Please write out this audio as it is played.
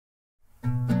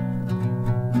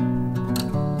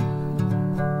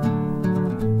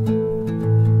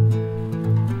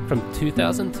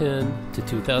2010 to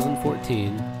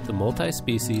 2014, the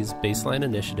Multi-Species Baseline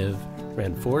Initiative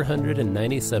ran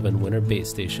 497 winter bait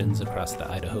stations across the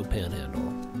Idaho Panhandle.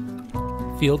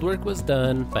 Fieldwork was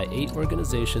done by 8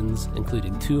 organizations,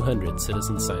 including 200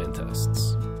 citizen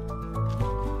scientists.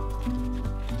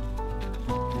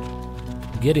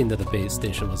 Getting to the bait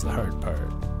station was the hard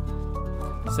part.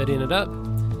 Setting it up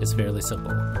is fairly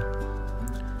simple.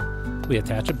 We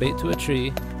attach a bait to a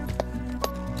tree.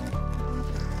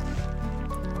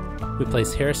 We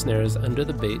place hair snares under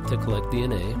the bait to collect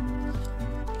DNA,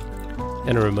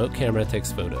 and a remote camera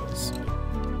takes photos.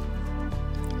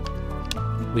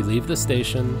 We leave the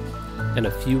station, and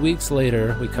a few weeks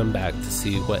later we come back to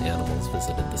see what animals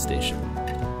visited the station.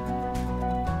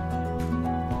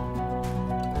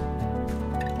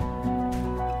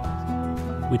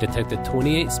 We detected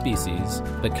 28 species,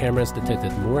 but cameras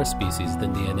detected more species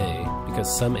than DNA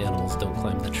because some animals don't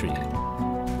climb the tree.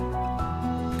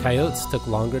 Coyotes took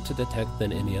longer to detect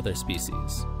than any other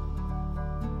species.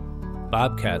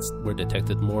 Bobcats were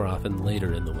detected more often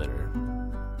later in the winter.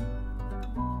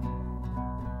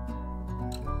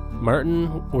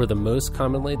 Marten were the most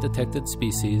commonly detected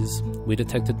species. We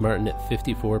detected marten at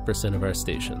 54% of our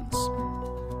stations.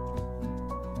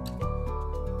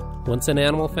 Once an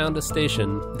animal found a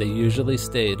station, they usually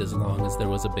stayed as long as there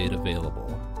was a bait available.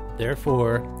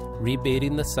 Therefore,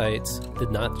 rebaiting the sites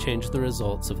did not change the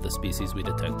results of the species we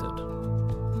detected.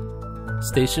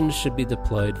 Stations should be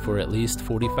deployed for at least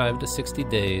 45 to 60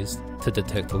 days to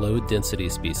detect low-density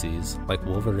species like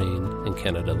wolverine and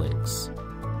Canada lynx.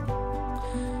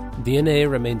 DNA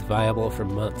remained viable for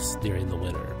months during the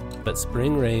winter, but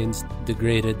spring rains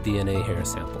degraded DNA hair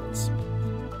samples.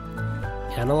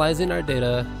 Analyzing our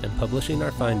data and publishing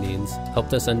our findings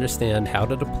helped us understand how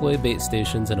to deploy bait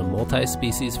stations in a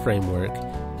multi-species framework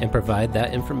and provide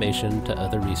that information to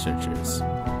other researchers.